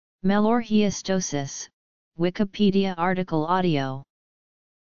Melorheostosis, Wikipedia article audio.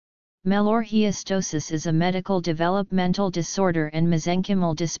 Melorheostosis is a medical developmental disorder and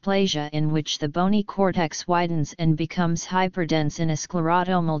mesenchymal dysplasia in which the bony cortex widens and becomes hyperdense in a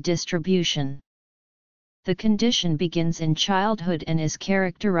sclerotomal distribution. The condition begins in childhood and is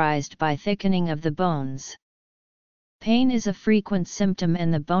characterized by thickening of the bones. Pain is a frequent symptom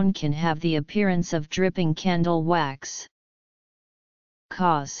and the bone can have the appearance of dripping candle wax.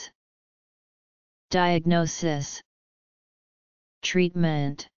 Cause. Diagnosis.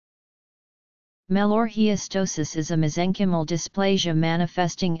 Treatment. Melorheostosis is a mesenchymal dysplasia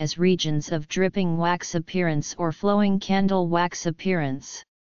manifesting as regions of dripping wax appearance or flowing candle wax appearance.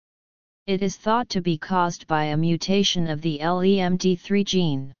 It is thought to be caused by a mutation of the LEMD3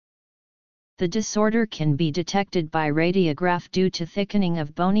 gene. The disorder can be detected by radiograph due to thickening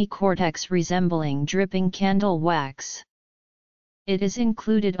of bony cortex resembling dripping candle wax. It is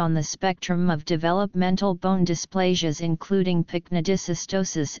included on the spectrum of developmental bone dysplasias including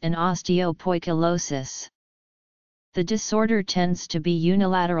pycnodyscystosis and osteopoikilosis. The disorder tends to be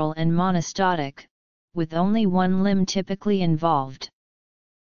unilateral and monostotic, with only one limb typically involved.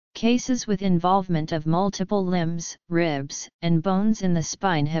 Cases with involvement of multiple limbs, ribs, and bones in the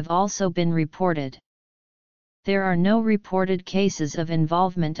spine have also been reported. There are no reported cases of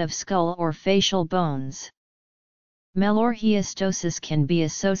involvement of skull or facial bones. Melorheostosis can be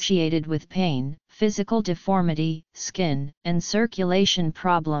associated with pain, physical deformity, skin and circulation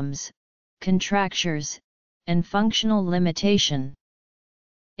problems, contractures, and functional limitation.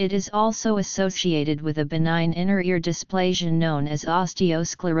 It is also associated with a benign inner ear dysplasia known as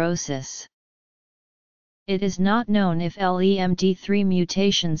osteosclerosis. It is not known if LEMD3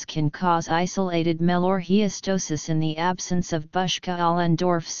 mutations can cause isolated melorheostosis in the absence of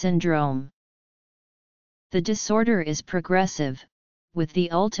Buschke-Allendorf syndrome. The disorder is progressive, with the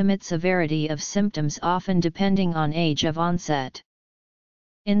ultimate severity of symptoms often depending on age of onset.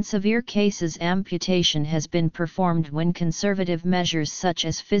 In severe cases, amputation has been performed when conservative measures such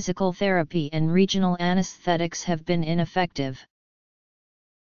as physical therapy and regional anesthetics have been ineffective.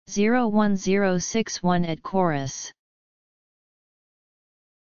 01061 at Chorus